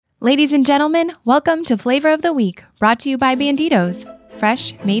Ladies and gentlemen, welcome to Flavor of the Week, brought to you by Banditos,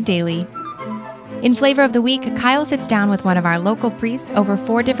 fresh, made daily. In Flavor of the Week, Kyle sits down with one of our local priests over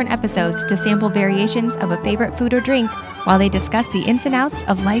 4 different episodes to sample variations of a favorite food or drink while they discuss the ins and outs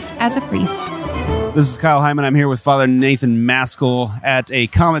of life as a priest. This is Kyle Hyman. I'm here with Father Nathan Maskal at a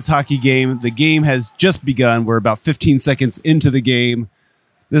Comets hockey game. The game has just begun. We're about 15 seconds into the game.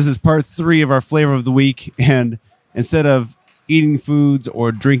 This is part 3 of our Flavor of the Week, and instead of eating foods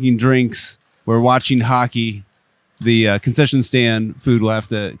or drinking drinks, we're watching hockey. The concession stand food will have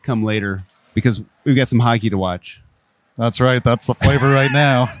to come later because we've got some hockey to watch. That's right. That's the flavor right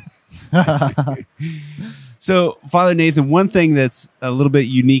now. So, Father Nathan, one thing that's a little bit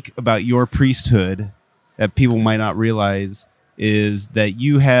unique about your priesthood that people might not realize is that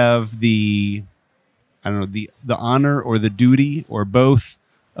you have the honor or the duty or both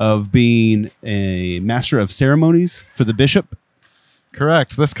of being a master of ceremonies for the bishop.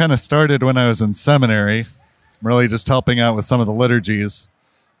 Correct. This kind of started when I was in seminary. I'm really just helping out with some of the liturgies.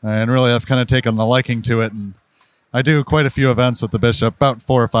 And really, I've kind of taken the liking to it. And I do quite a few events with the bishop, about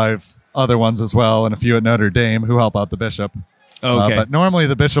 4 or 5 other ones as well, and a few at Notre Dame who help out the bishop. Okay. But normally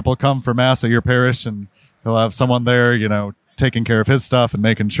the bishop will come for Mass at your parish, and he'll have someone there, taking care of his stuff and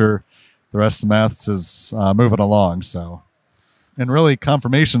making sure the rest of the Mass is moving along. So, and really,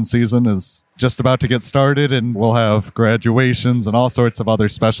 confirmation season is just about to get started, and we'll have graduations and all sorts of other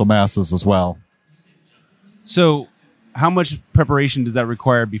special Masses as well. So, how much preparation does that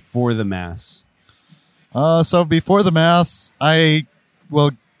require before the Mass? So before the Mass, I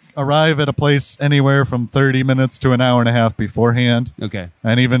will arrive at a place anywhere from 30 minutes to an hour and a half beforehand. Okay.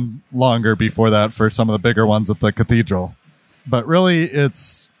 And even longer before that for some of the bigger ones at the cathedral. But really,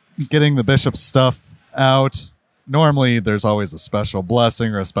 it's getting the bishop's stuff out. Normally, there's always a special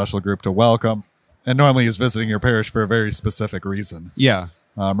blessing or a special group to welcome. And normally, he's visiting your parish for a very specific reason. Yeah.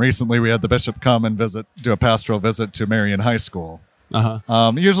 Recently, we had the bishop come and do a pastoral visit to Marian High School.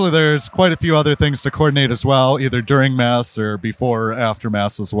 Uh-huh. Usually there's quite a few other things to coordinate as well, either during Mass or before or after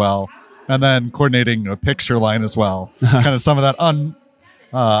Mass as well. And then coordinating a picture line as well. Kind of some of that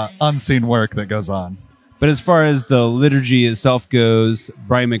unseen work that goes on. But as far as the liturgy itself goes,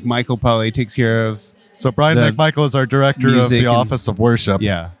 Brian McMichael probably takes care of. So Brian McMichael is our director of the Office of Worship.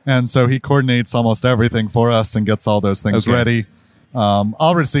 Yeah. And so he coordinates almost everything for us and gets all those things ready.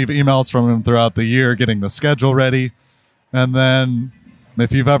 I'll receive emails from him throughout the year getting the schedule ready. And then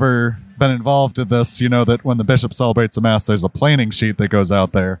if you've ever been involved in this, you know that when the bishop celebrates a Mass, there's a planning sheet that goes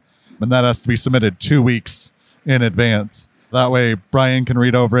out there. And that has to be submitted 2 weeks in advance. That way, Brian can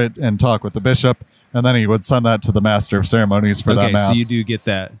read over it and talk with the bishop. And then he would send that to the Master of Ceremonies for that Mass. So you do get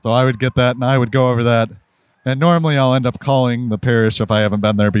that. So I would get that, and I would go over that. And normally I'll end up calling the parish if I haven't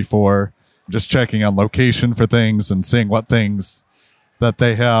been there before, just checking on location for things and seeing what things that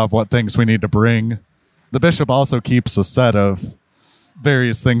they have, what things we need to bring. The bishop also keeps a set of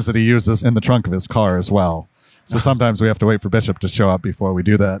various things that he uses in the trunk of his car as well. So sometimes we have to wait for bishop to show up before we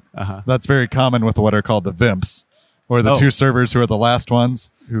do that. Uh-huh. That's very common with what are called the vimps, or the 2 servers who are the last ones,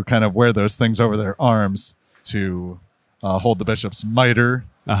 who kind of wear those things over their arms to hold the bishop's mitre,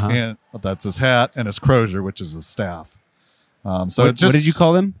 and that's his hat, and his crozier, which is his staff. What did you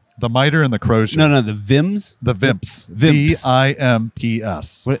call them? The mitre and the crozier. No, the Vims? The Vimps. Vimps.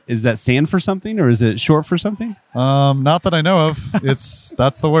 VIMPS. What is that stand for something, or is it short for something? Not that I know of.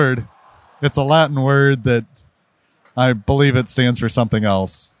 That's the word. It's a Latin word that I believe it stands for something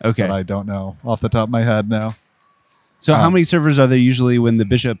else. Okay. But I don't know off the top of my head now. So how many servers are there usually when the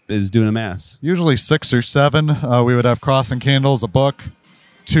bishop is doing a Mass? Usually 6 or 7. We would have cross and candles, a book,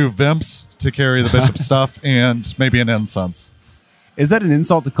 2 Vimps to carry the bishop's stuff, and maybe an incense. Is that an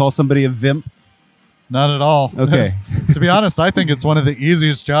insult to call somebody a vimp? Not at all. Okay. To be honest, I think it's one of the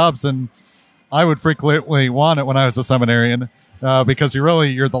easiest jobs, and I would frequently want it when I was a seminarian because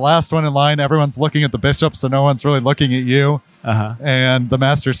you're the last one in line. Everyone's looking at the bishop, so no one's really looking at you. Uh-huh. And the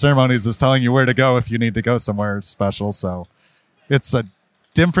Master of Ceremonies is telling you where to go if you need to go somewhere special. So it's a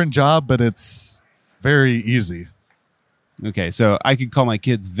different job, but it's very easy. Okay, so I could call my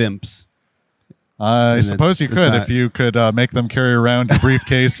kids vimps. I suppose you could if you could make them carry around your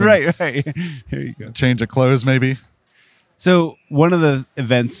briefcase. Right. There you go. Change of clothes, maybe. So one of the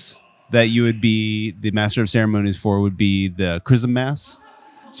events that you would be the Master of Ceremonies for would be the Chrism Mass.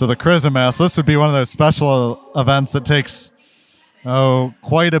 So the Chrism Mass, this would be one of those special events that takes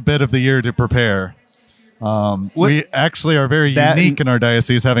quite a bit of the year to prepare. We actually are very unique in our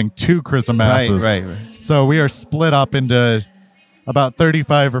diocese, having 2 Chrism Masses. Right. So we are split up into about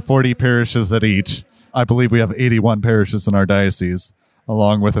 35 or 40 parishes at each. I believe we have 81 parishes in our diocese,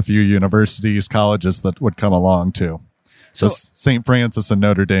 along with a few universities, colleges that would come along too. So St. Francis and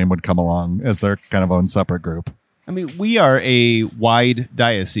Notre Dame would come along as their kind of own separate group. I mean, we are a wide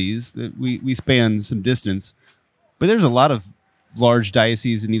diocese. We span some distance, but there's a lot of large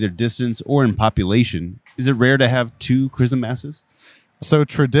dioceses in either distance or in population. Is it rare to have 2 Chrism Masses? So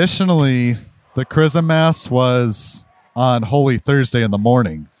traditionally, the Chrism Mass was on Holy Thursday in the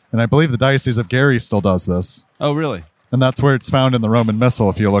morning. And I believe the Diocese of Gary still does this. Oh, really? And that's where it's found in the Roman Missal,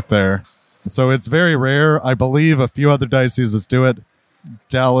 if you look there. So it's very rare. I believe a few other dioceses do it.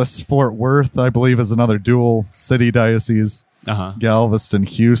 Dallas, Fort Worth, I believe, is another dual city diocese. Galveston,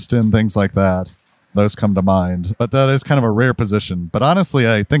 Houston, things like that. Those come to mind. But that is kind of a rare position. But honestly,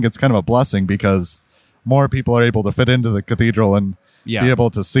 I think it's kind of a blessing because more people are able to fit into the cathedral and be able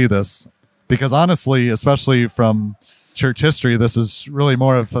to see this. Because honestly, especially from church history, this is really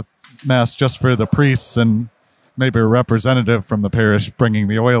more of a mass just for the priests and maybe a representative from the parish bringing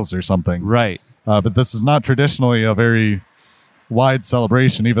the oils or something. Right. But this is not traditionally a very wide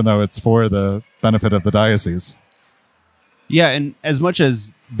celebration, even though it's for the benefit of the diocese. Yeah, and as much as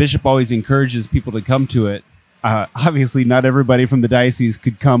Bishop always encourages people to come to it, obviously not everybody from the diocese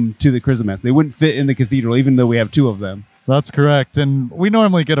could come to the Chrism Mass. They wouldn't fit in the cathedral, even though we have 2 of them. That's correct. And we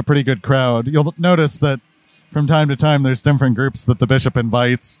normally get a pretty good crowd. You'll notice that from time to time, there's different groups that the bishop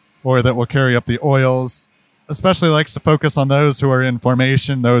invites or that will carry up the oils. Especially likes to focus on those who are in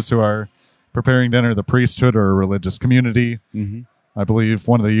formation, those who are preparing to enter the priesthood or a religious community. Mm-hmm. I believe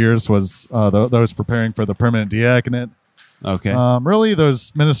one of the years was those preparing for the permanent diaconate. Okay. Really,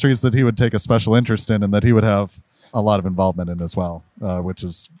 those ministries that he would take a special interest in and that he would have a lot of involvement in as well, which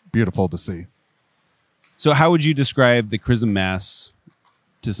is beautiful to see. So how would you describe the Chrism Mass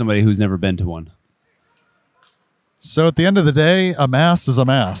to somebody who's never been to one? So at the end of the day, a mass is a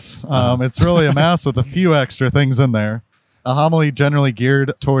mass. It's really a mass with a few extra things in there. A homily generally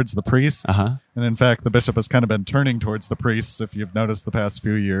geared towards the priest. And in fact, the bishop has kind of been turning towards the priests, if you've noticed the past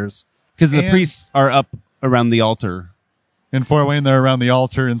few years. Because the priests are up around the altar. In Fort Wayne, they're around the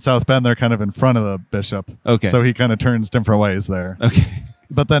altar. In South Bend, they're kind of in front of the bishop. Okay. So he kind of turns different ways there. Okay.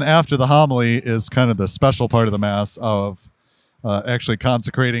 But then after the homily is kind of the special part of the mass of actually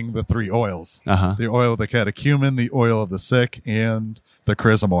consecrating the 3 oils. The oil of the catechumen, the oil of the sick, and the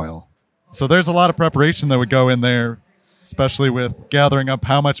chrism oil. So there's a lot of preparation that would go in there, especially with gathering up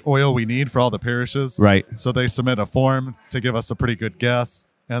how much oil we need for all the parishes. Right. So they submit a form to give us a pretty good guess.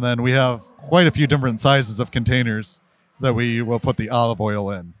 And then we have quite a few different sizes of containers that we will put the olive oil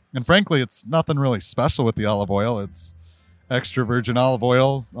in. And frankly, it's nothing really special with the olive oil. It's extra virgin olive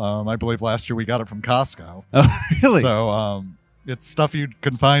oil. I believe last year we got it from Costco. Oh, really? So it's stuff you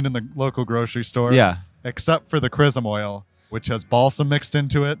can find in the local grocery store. Yeah. Except for the chrism oil, which has balsam mixed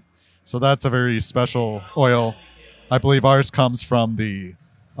into it. So that's a very special oil. I believe ours comes from the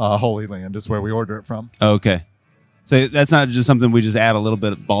Holy Land is where we order it from. Okay. So that's not just something we just add a little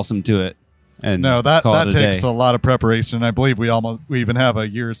bit of balsam to it. And no, that takes a a lot of preparation. I believe we even have a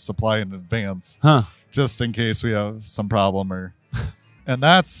year's supply in advance. Just in case we have some problem and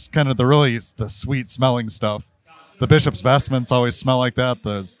that's kind of the sweet smelling stuff. The bishop's vestments always smell like that.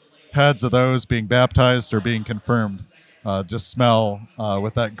 The heads of those being baptized or being confirmed just smell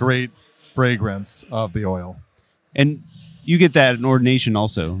with that great fragrance of the oil. And you get that in ordination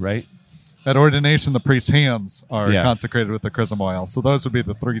also, right? At ordination, the priest's hands are consecrated with the chrism oil. So those would be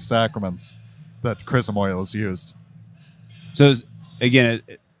the 3 sacraments that chrism oil is used. So again,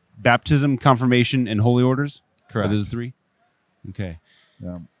 baptism, confirmation, and holy orders? Correct. Are those 3? Okay.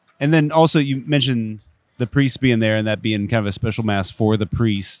 Yeah. And then also you mentioned the priests being there and that being kind of a special mass for the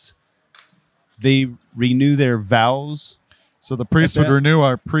priests. They renew their vows. So the priest would renew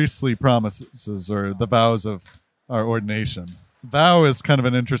our priestly promises or the vows of our ordination. Vow is kind of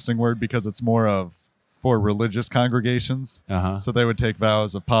an interesting word because it's more of for religious congregations. So they would take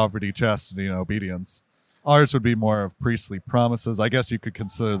vows of poverty, chastity, and obedience. Ours would be more of priestly promises. I guess you could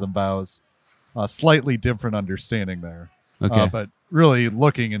consider them vows. Slightly different understanding there. Okay. But really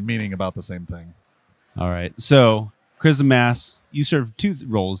looking and meaning about the same thing. All right. So, Chrism Mass, you serve 2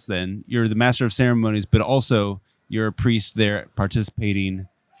 roles then. You're the master of ceremonies, but also you're a priest there participating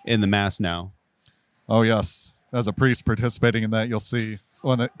in the Mass now. Oh, yes. As a priest participating in that, you'll see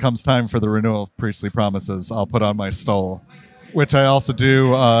when it comes time for the renewal of priestly promises, I'll put on my stole, which I also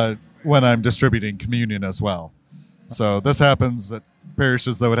do when I'm distributing communion as well. So this happens at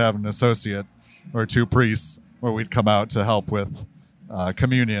parishes that would have an associate or 2 priests where we'd come out to help with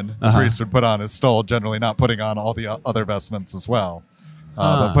communion. The priest would put on his stole, generally not putting on all the other vestments as well,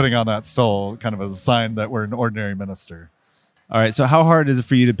 but putting on that stole kind of as a sign that we're an ordinary minister. All right. So how hard is it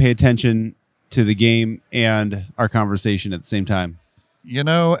for you to pay attention to the game and our conversation at the same time? You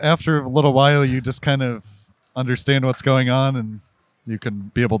know, after a little while, you just kind of understand what's going on, and you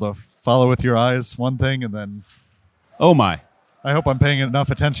can be able to follow with your eyes one thing, and then Oh my. I hope I'm paying enough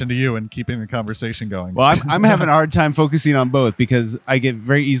attention to you and keeping the conversation going. Well, I'm having a hard time focusing on both because I get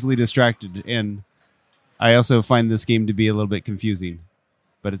very easily distracted, and I also find this game to be a little bit confusing.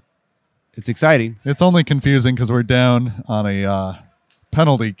 But it's exciting. It's only confusing because we're down on a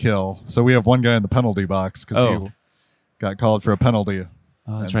penalty kill. So we have one guy in the penalty box because he got called for a penalty.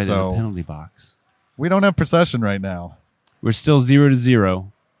 Oh, that's And right. so In the penalty box. we don't have possession right now. We're still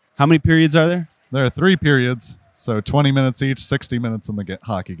 0-0. How many periods are there? There are 3 periods, so 20 minutes each, 60 minutes in the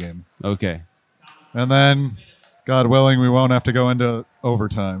hockey game. Okay. And then, God willing, we won't have to go into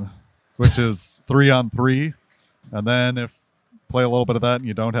overtime, which is 3-on-3. And then if play a little bit of that and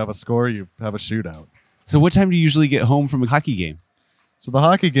you don't have a score, you have a shootout. So what time do you usually get home from a hockey game? So the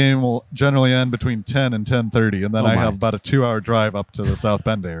hockey game will generally end between 10 and 10:30, and then I have about a 2-hour drive up to the South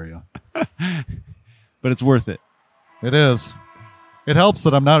Bend area. But it's worth it. It is. It helps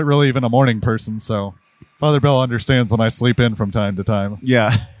that I'm not really even a morning person, so Father Bill understands when I sleep in from time to time.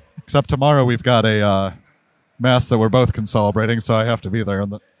 Yeah. Except tomorrow we've got a mass that we're both celebrating, so I have to be there.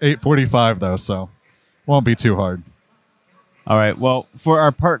 8:45 though, so won't be too hard. All right. Well, for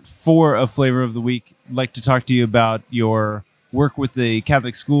our part 4 of Flavor of the Week, I'd like to talk to you about your work with the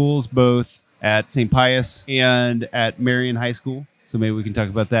Catholic schools, both at St. Pius and at Marion High School. So maybe we can talk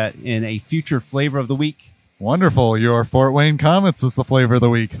about that in a future Flavor of the Week. Wonderful. Your Fort Wayne Comets is the Flavor of the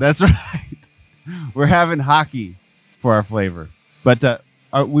Week. That's right. We're having hockey for our flavor. But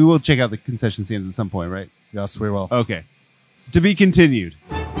we will check out the concession stands at some point, right? Yes, we will. Okay. To be continued.